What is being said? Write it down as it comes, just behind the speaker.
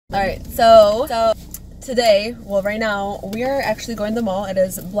Alright, so today, well right now, we are actually going to the mall. It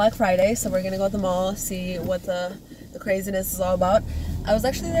is Black Friday, so we're gonna go to the mall, see what the craziness is all about. I was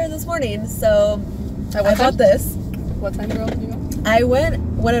actually there this morning, so I bought this. What time, girl, did you go? I went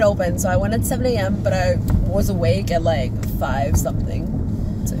when it opened, so I went at 7 a.m., but I was awake at like 5 something.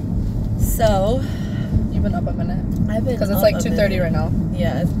 So, you've been up a minute. I've been because it's like 2:30 right now.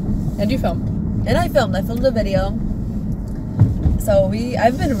 Yeah. And you filmed. And I filmed a video. So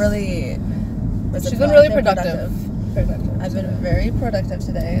I've been really. She's been really productive. I've been very productive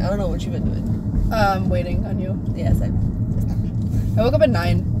today. I don't know what you've been doing. Waiting on you. Yes, I woke up at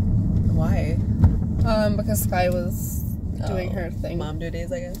 9. Why? Because Sky was doing her thing. Mom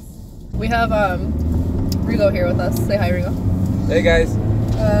duties, I guess. We have Rigo here with us. Say hi, Rigo. Hey guys.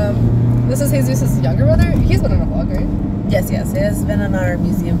 This is Jesus' younger brother. He's been on a vlog, right? Yes. He has been on our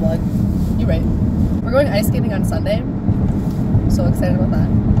museum vlog. You're right. We're going ice skating on Sunday. So excited about that.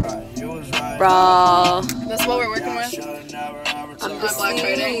 Bro. This is what we're working with. On Black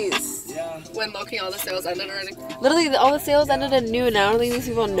Friday. When low-key all the sales ended already. Literally, all the sales ended at noon. I don't think these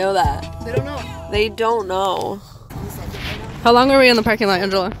people know that. They don't know. They don't know. How long were we in the parking lot,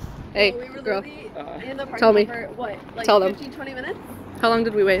 Anxhela? Hey, we were girl. In the parking Tell me. For what? Like Tell them. 15-20 minutes? How long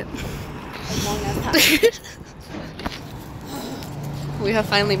did we wait? As long as time. We have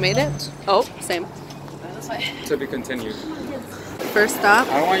finally made it. Oh, same. To be continued. First stop.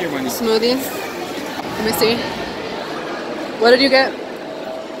 I don't want your money. Smoothie. Let me see. What did you get?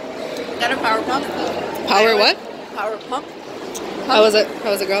 Got a power pump. Power what? Power pump. How was it?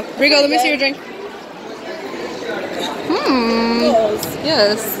 How was it, girl? Rigo, let me see your drink.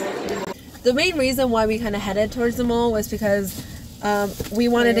 Yes. The main reason why we kind of headed towards the mall was because we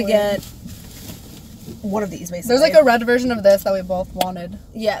wanted to get one of these, basically. There's like a red version of this that we both wanted.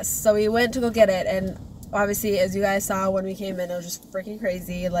 Yes, so we went to go get it, and obviously, as you guys saw when we came in, it was just freaking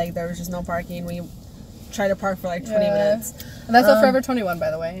crazy. Like, there was just no parking. We tried to park for like 20 minutes. And that's at Forever 21, by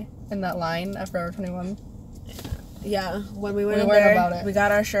the way, in that line at Forever 21. Yeah, when we went in there, about it. We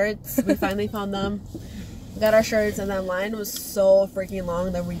got our shirts. We finally found them. We got our shirts, and that line was so freaking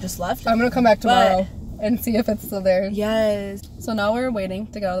long that we just left. I'm gonna come back tomorrow and see if it's still there. Yes. So now we're waiting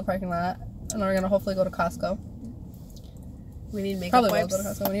to get out of the parking lot, and we're gonna hopefully go to Costco. We need makeup wipes. Probably will go to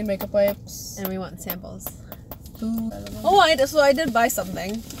Costco. We need makeup wipes. And we want samples. Food. So I did buy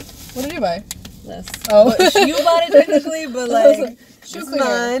something. What did you buy? This. Oh. You bought it technically, but like, shoe cleaner.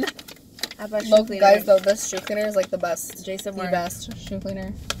 Mine. I bought shoe cleaner. Guys, though, this shoe cleaner is like the best. Jason the best shoe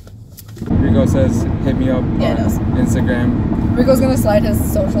cleaner. Rigo says, hit me up on Instagram. Rigo's gonna slide his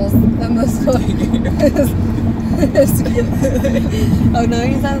socials in this one. Oh no,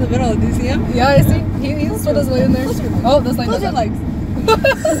 he's out in the middle. Do you see him? Yeah, I see. He's put his way in there. Oh, this line Close your legs.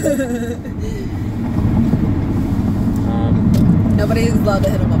 Nobody's allowed to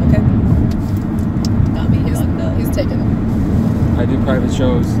hit him up, okay? Got me. He's taking it. I do private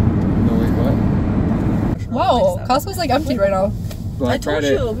shows. No, wait, what? Wow, Costco's like empty right now. Black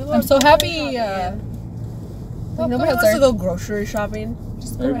Friday. I'm so happy. Nobody wants to go grocery shopping.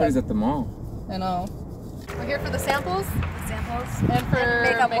 Everybody's at the mall. I know. We're here for the samples. And for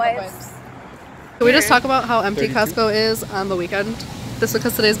makeup wipes. Can we just talk about how empty Costco is on the weekend? This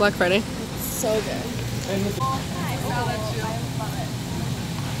because today's Black Friday. It's so good.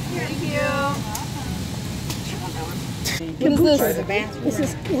 Thank you. What is this? This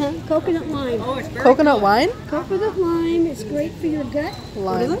is coconut lime. Coconut wine? Coconut lime is great for your gut.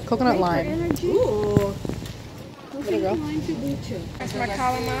 Lime. Coconut Great lime. for energy. Ooh. Coconut lime to boot you. That's my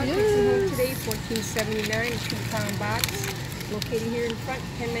calamari. Takes them home today, $14.79, 2-pound box. Located here in front,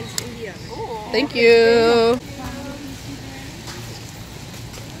 10 minutes, India. Thank you.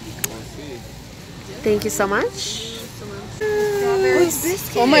 Thank you so much.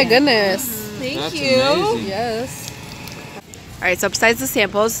 Oh my goodness. Thank you. Amazing. Yes. Alright, so besides the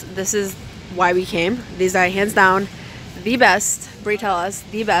samples, this is why we came. These are hands down the best. Brie, tell us,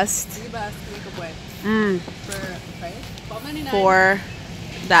 the best. The best makeup wipe. For price? $12.99. For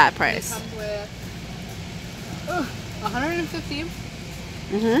that price. It comes with 150.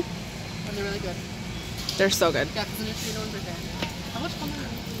 Mm-hmm. And they're really good. They're so good. Yeah, because the Neutrogena ones are there. How much come in?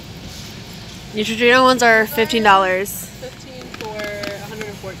 Neutrogena ones are $15. 15 for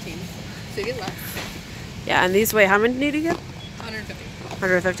 114. So you get less. Yeah, and these, wait, how many did you get? 150.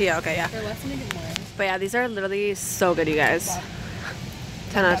 150, yeah, okay, yeah. For less than you get more. But yeah, these are literally so good, you guys.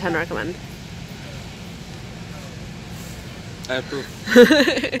 10 out of 10 recommend. I approve.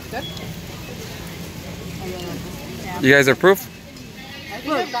 Good? You guys approve? I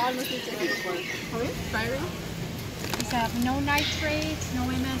think I've gotten this thing before. Firing? These have no nitrates, no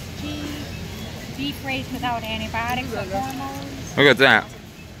MSG, beef raised without antibiotics or hormones. Look at that.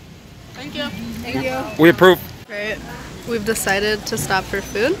 Thank you. Thank you. We approve. Right. We've decided to stop for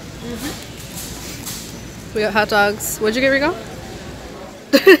food. We got hot dogs. What'd you get, Rico?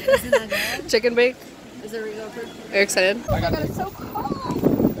 Isn't that good? Chicken bake. Is it Rigo approved? Are you excited? I got It's so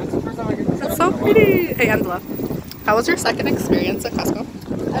cold. That's the first time I get That's so pretty. Hey, Anxhela. How was your second experience at Costco?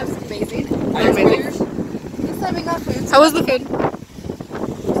 That was amazing. Amazing. This time we got food. How was the food?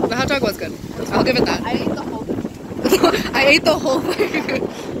 The hot dog was good. I'll give it that. I ate the whole thing. I ate the whole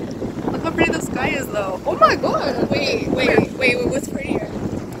thing. Look how pretty the sky is, though. Oh my god. Wait, what's prettier?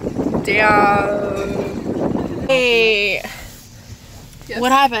 Damn. Hey. Yes.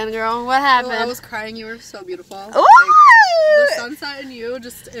 What happened, girl? What happened? Well, I was crying. You were so beautiful. Ooh! The sunset and you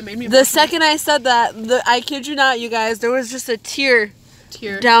it made me The second I said that, I kid you not, you guys, there was just a tear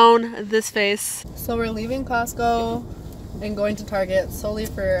down this face. So we're leaving Costco and going to Target solely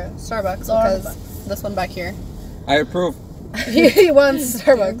for Starbucks because this one back here. I approve. He wants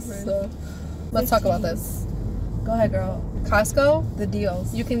Starbucks. So let's talk about this. Go ahead, girl. Costco, The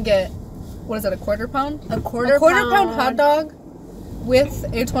deals. you can get, what is it, a quarter pound? A quarter pound hot dog with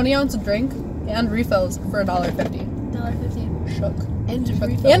a 20-ounce drink and refills for $1.50. $1.50. Shook. And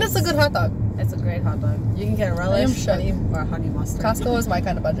And it's a good hot dog. It's a great hot dog. You can get a I am relish, shook. honey mustard. Costco is my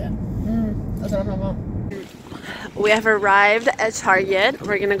kind of budget. That's what I'm talking about. We have arrived at Target.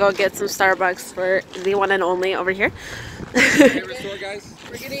 We're gonna go get some Starbucks for the one and only over here. Favorite store, guys?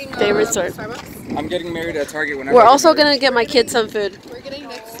 We're getting Favorite store. Starbucks. I'm getting married at Target whenever. We're I get also married. gonna get my kids some food. We're getting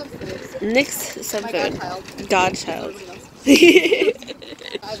Nick some food. Nick's some My food. godchild. Godchild.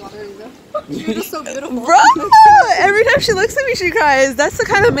 I want her to go. You're just so beautiful. Bro! Every time she looks at me, she cries. That's the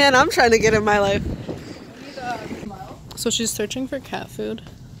kind of man I'm trying to get in my life. So she's searching for cat food.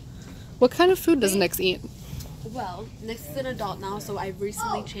 What kind of food does Nix eat? Well, Nick's is an adult now, so I've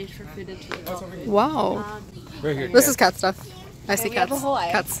recently changed her food into adult food. Wow. Right here. This is cat stuff. I see We have cats. a whole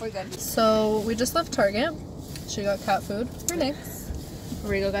aisle. Cats. We're good. So we just left Target. She got cat food for Nix.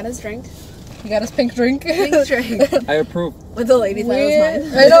 Rigo got his drink. He got his pink drink. Pink drink. I approve. With the lady thought it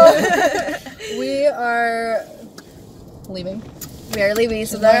was mine. I know. We are leaving. We are leaving,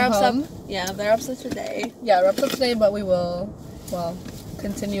 so She's they're going upset. home. Yeah, they're upset today. Yeah, we're up to today, but we will,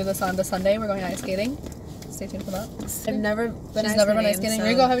 continue this on to Sunday. We're going ice skating. Stay tuned for that. I've never been She's ice never been ice skating,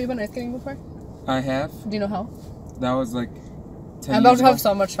 skating. so- Rigo, have you been ice skating before? I have. Do you know how? That was like 10 I'm about years to have ago.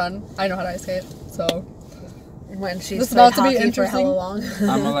 so much fun. I know how to ice skate, so. When she's This is played about to be hockey for hella interesting.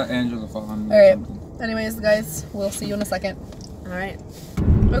 long. I'm gonna let Anxhela fall on me. Alright. Anyways, guys, we'll see you in a second. Alright.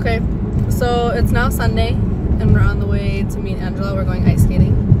 Okay, so it's now Sunday, and we're on the way to meet Anxhela. We're going ice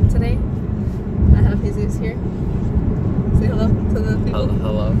skating today. I have Jesus here. Say hello to the people.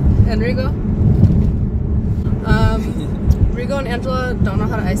 Hello. And Rigo. Rigo and Anxhela don't know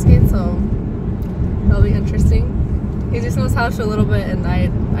how to ice skate, so that'll be interesting. Jesus knows how to a little bit, and I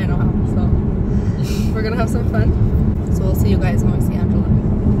know how, so we're gonna have some fun. So we'll see you guys when we see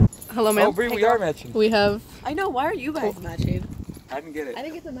Anxhela. Hello, ma'am. Oh, Bree, we are matching. We have. I know, why are you guys matching? I didn't get it. I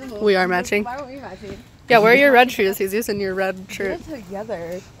didn't get the memo. We are matching. Why weren't we matching? Yeah, wear your red shoes. He's using your red shirt. We're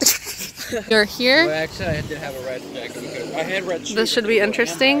together. You're here. Well, actually, I did have a red jacket because I had red shoes. This should be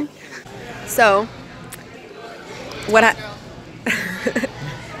interesting. So, what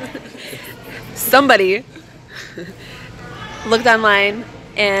somebody looked online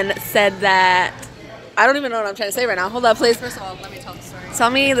and said that I don't even know what I'm trying to say right now. Hold up, please. First of all, let me tell the story. Tell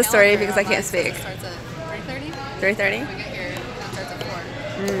me the story because I can't It speak. starts at 3:30. 3:30. We get here, and it starts at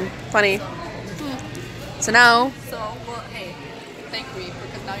 4. Funny. So now So, well, hey, thank me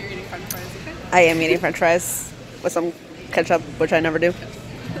because now you're eating French fries, okay? I am eating French fries with some ketchup, which I never do.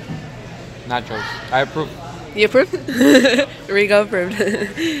 Nachos. I approve. You approve? Rigo approved.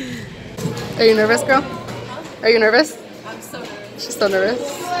 Are you nervous, girl? Are you nervous? I'm so nervous. She's so nervous.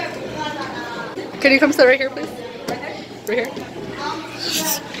 Can you come sit right here, please? Right here.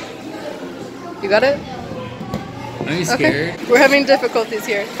 You got it? Are you scared? We're having difficulties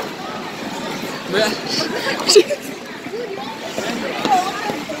here.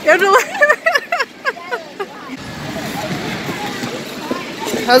 You have to learn.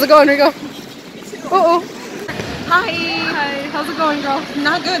 How's it going, Rigo? Uh-oh. Hi. Hi, how's it going, girl?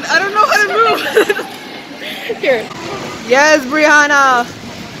 Not good. I don't know how to move. Here. Yes, Brianna.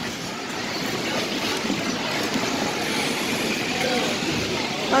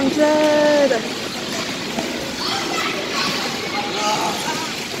 I'm dead.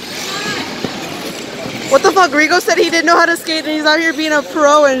 What the fuck? Rigo said he didn't know how to skate and he's out here being a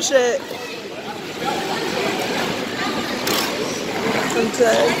pro and shit. I'm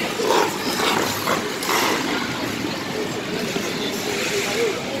dead.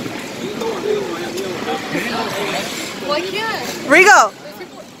 Well, I can't. Rigo!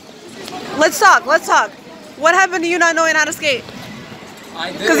 Let's talk. Let's talk. What happened to you not knowing how to skate?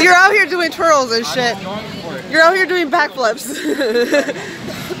 I did. Because you're out here doing twirls and shit. I'm going for it. You're out here doing backflips.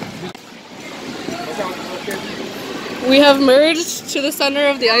 We have merged to the center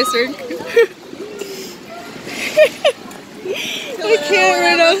of the ice rink. I can't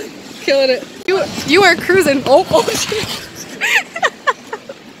right now. Killing it. You are cruising. Oh shit.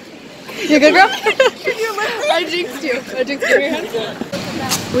 You good, girl? I jinxed you. I jinxed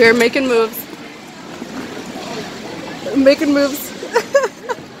you. We are making moves. Making moves.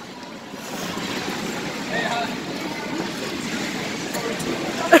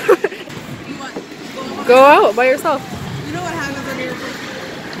 Go out by yourself. You know what happens when you're...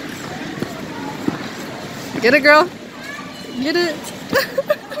 Get it, girl. Get it.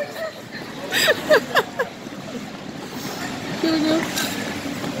 Get it, girl.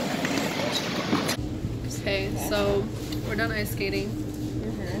 Okay, so we're done ice skating.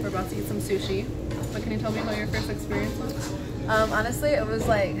 We're about to eat some sushi. But can you tell me how your first experience was? honestly, it was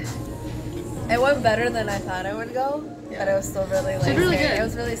like... It went better than I thought it would go, but it was still really like really scary. good. It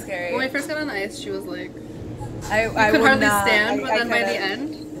was really scary. When we first got on the ice, she was like, I could would hardly not, stand, but I then by the couldn't.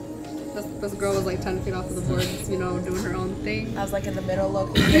 end, this girl was like 10 feet off of the boards, you know, doing her own thing. I was like in the middle,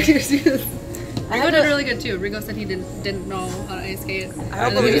 low-key. Rigo had did to- really good too. Rigo said he didn't know how to ice skate. I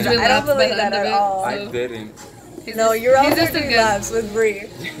don't believe that. I don't believe that at all. I didn't. No, you're out he's there just doing good. laps with Bree.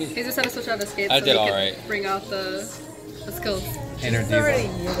 He just had to switch out his skates I so did he all could right. bring out the skills. Inner It's already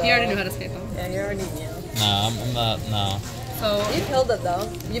diva. you, though. He already knew how to skate though. Yeah, you already knew. Nah, I'm not. No. So You killed it though.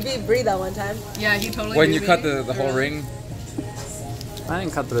 You beat Bree that one time. yeah, he totally. When beat you me. cut the whole ring. I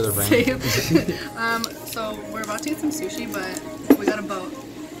didn't cut through the ring. So we're about to eat some sushi, but we got a boat.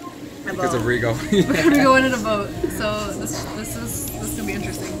 Because of Rigo. We're going in a boat, so this is gonna be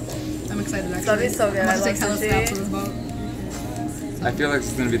interesting. I'm excited actually. gonna be so good. I'm I about to take love hella sushi. snaps on this boat. I feel like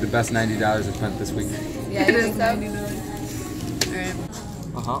it's going to be the best $90 I spent this week. Yeah, It you is think so? Alright.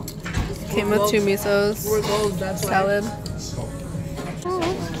 Uh-huh. Came with 2 misos. We're gold, that's why. Salad.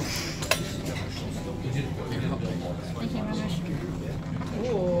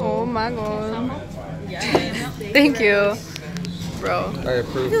 Oh my god. Thank you. Bro. I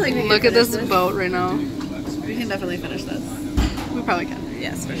approve. Look at this boat right now. We can definitely finish this. We probably can.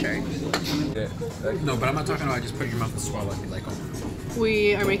 Yes, for sure. Yeah. No, but I'm not talking about just put it in your mouth and swallow it. Like, oh.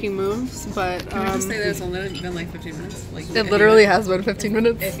 We are making moves, but Can we just say that it's only been like 15 minutes? Like, it literally has been 15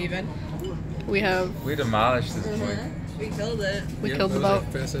 minutes. if even. We have We demolished this point. We killed it. we Yeah, killed the that was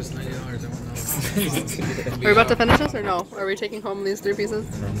boat. like fastest $90 I went Are we about to finish this or no? Are we taking home these 3 pieces?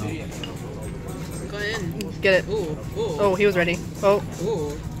 Go in. Get it. Ooh, ooh, Oh, he was ready. Oh,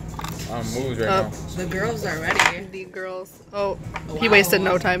 ooh. Moves right Oh. now. The girls are ready. the girls. Oh, he wasted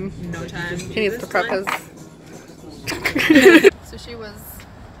no time. No time. He needs to prep his. Sushi was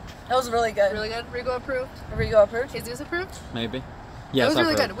That was really good. really good. Rigo approved. Rigo approved? Jesus approved. Maybe. It Yes, was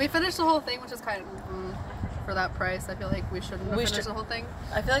really I've heard. good. We finished the whole thing, which is kind of for that price. I feel like we shouldn't have We finished should- the whole thing.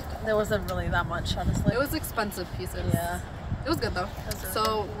 I feel like there wasn't really that much, honestly. It was expensive pieces. Yeah. It was good though. was really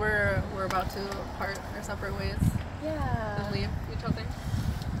So we're about to part our separate ways Yeah. and leave each other.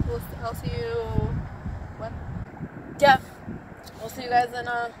 I'll see you when? Yeah. We'll see you guys in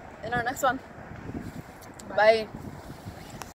our next one. Bye.